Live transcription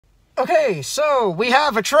Okay, so we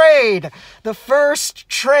have a trade. The first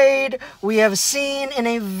trade we have seen in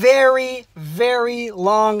a very, very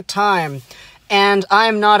long time. And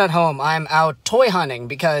I'm not at home. I'm out toy hunting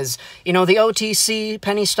because, you know, the OTC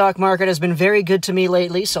penny stock market has been very good to me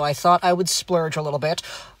lately, so I thought I would splurge a little bit.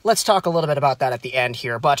 Let's talk a little bit about that at the end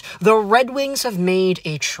here, but the Red Wings have made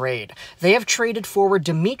a trade. They have traded forward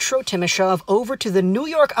Dmytro Timashov over to the New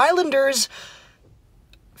York Islanders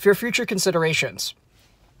for future considerations.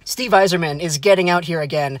 Steve Yzerman is getting out here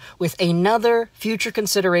again with another future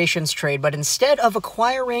considerations trade, but instead of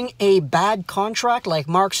acquiring a bad contract like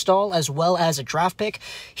Mark Stahl as well as a draft pick,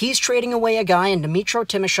 he's trading away a guy in Dmytro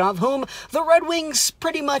Timashov, whom the Red Wings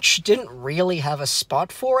pretty much didn't really have a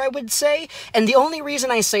spot for, I would say. And the only reason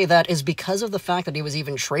I say that is because of the fact that he was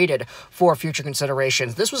even traded for future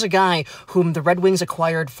considerations. This was a guy whom the Red Wings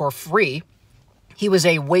acquired for free. He was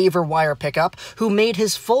a waiver wire pickup who made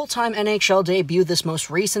his full-time NHL debut this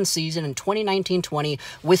most recent season in 2019-20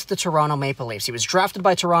 with the Toronto Maple Leafs. He was drafted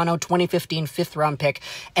by Toronto, 2015 fifth-round pick,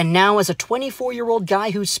 and now as a 24-year-old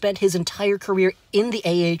guy who spent his entire career in the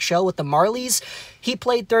AHL with the Marlies, he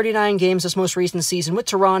played 39 games this most recent season with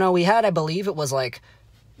Toronto. He had, I believe it was like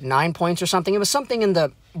 9 points or something. It was something in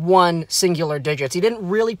the one singular digits. He didn't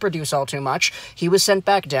really produce all too much. He was sent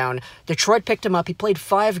back down. Detroit picked him up. He played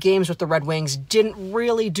 5 games with the Red Wings. Didn't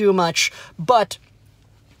really do much, but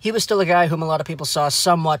he was still a guy whom a lot of people saw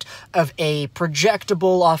somewhat of a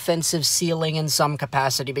projectable offensive ceiling in some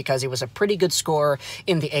capacity because he was a pretty good scorer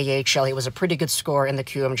in the AHL. He was a pretty good scorer in the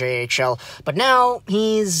QMJHL. But now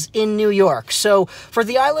he's in New York. So for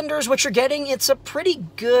the Islanders, what you're getting, it's a pretty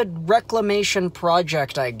good reclamation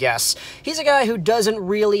project, I guess. He's a guy who doesn't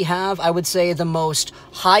really have, I would say, the most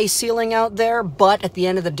high ceiling out there. But at the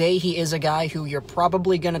end of the day, he is a guy who you're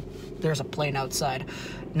probably going to... There's a plane outside.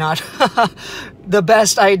 Not the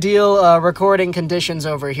best ideal recording conditions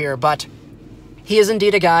over here, but he is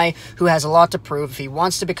indeed a guy who has a lot to prove. If he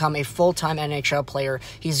wants to become a full-time NHL player,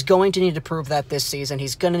 he's going to need to prove that this season.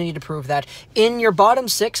 He's going to need to prove that in your bottom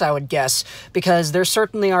 6, I would guess, because there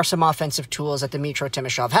certainly are some offensive tools that Dmytro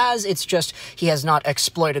Timashov has. It's just he has not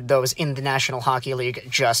exploited those in the National Hockey League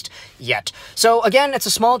just yet. So again, it's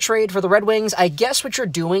a small trade for the Red Wings. I guess what you're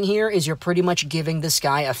doing here is you're pretty much giving this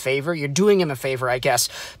guy a favor. You're doing him a favor, I guess,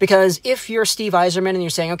 because if you're Steve Yzerman and you're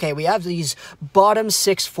saying, okay, we have these bottom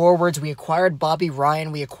 6 forwards, we acquired Bobby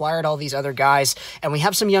Ryan, we acquired all these other guys, and we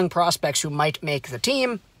have some young prospects who might make the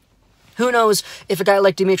team. Who knows if a guy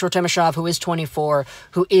like Dmytro Timashov, who is 24,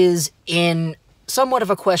 who is in somewhat of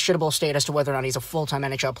a questionable state as to whether or not he's a full-time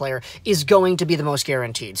NHL player, is going to be the most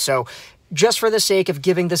guaranteed. So just for the sake of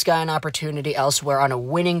giving this guy an opportunity elsewhere on a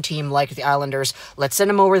winning team like the Islanders, let's send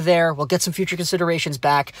him over there. We'll get some future considerations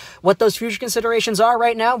back. What those future considerations are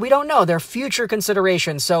right now, we don't know. They're future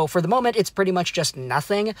considerations. So for the moment, it's pretty much just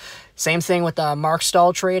nothing. Same thing with the Mark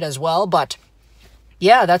Stahl trade as well, but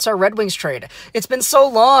yeah, that's our Red Wings trade. It's been so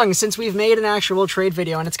long since we've made an actual trade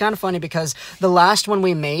video, and it's kind of funny because the last one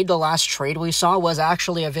we made, the last trade we saw, was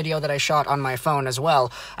actually a video that I shot on my phone as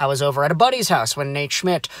well. I was over at a buddy's house when Nate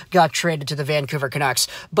Schmidt got traded to the Vancouver Canucks.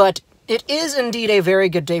 But it is indeed a very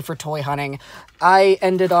good day for toy hunting. I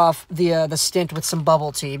ended off the stint with some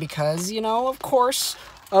bubble tea because, you know, of course.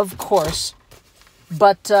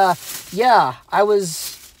 But, yeah,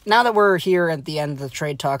 now that we're here at the end of the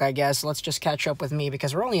trade talk, I guess, let's just catch up with me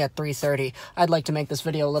because we're only at 3:30. I'd like to make this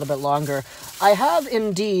video a little bit longer. I have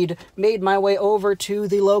indeed made my way over to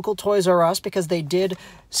the local Toys R Us because they did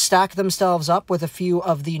stack themselves up with a few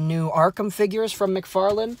of the new Arkham figures from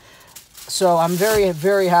McFarlane. So I'm very,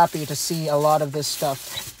 very happy to see a lot of this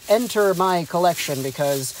stuff enter my collection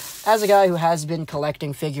because as a guy who has been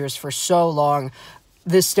collecting figures for so long,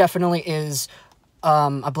 this definitely is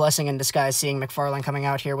a blessing in disguise seeing McFarlane coming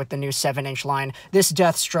out here with the new 7-inch line. This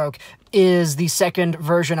Deathstroke is the second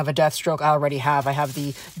version of a Deathstroke I already have. I have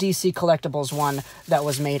the DC Collectibles one that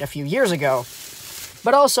was made a few years ago.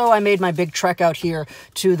 But also, I made my big trek out here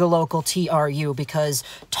to the local TRU because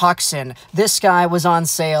Toxin, this guy was on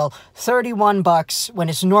sale, $31 when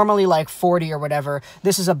it's normally like 40 or whatever.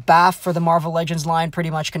 This is a bath for the Marvel Legends line, pretty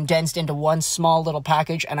much condensed into one small little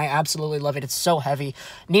package, and I absolutely love it. It's so heavy.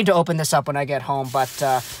 Need to open this up when I get home, but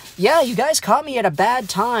yeah, you guys caught me at a bad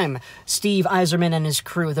time, Steve Yzerman and his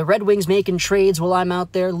crew. The Red Wings making trades while I'm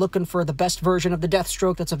out there looking for the best version of the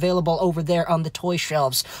Deathstroke that's available over there on the toy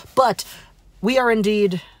shelves. But we are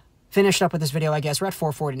indeed finished up with this video, I guess. We're at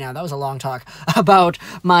 4:40 now. That was a long talk about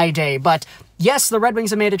my day. But Yes, the Red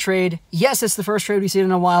Wings have made a trade. Yes, it's the first trade we've seen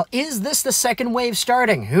in a while. Is this the second wave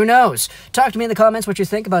starting? Who knows? Talk to me in the comments what you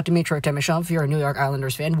think about Dmytro Timashov. If you're a New York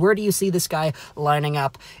Islanders fan, where do you see this guy lining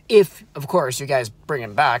up? If, of course, you guys bring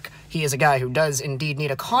him back, he is a guy who does indeed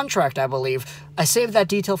need a contract, I believe. I saved that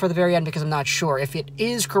detail for the very end because I'm not sure. If it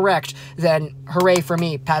is correct, then hooray for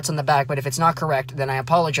me, pats on the back. But if it's not correct, then I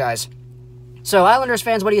apologize. So, Islanders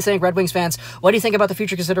fans, what do you think? Red Wings fans, what do you think about the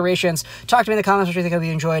future considerations? Talk to me in the comments what you think. I hope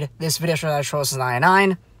you enjoyed this video. Trollus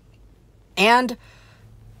 99. And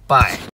bye.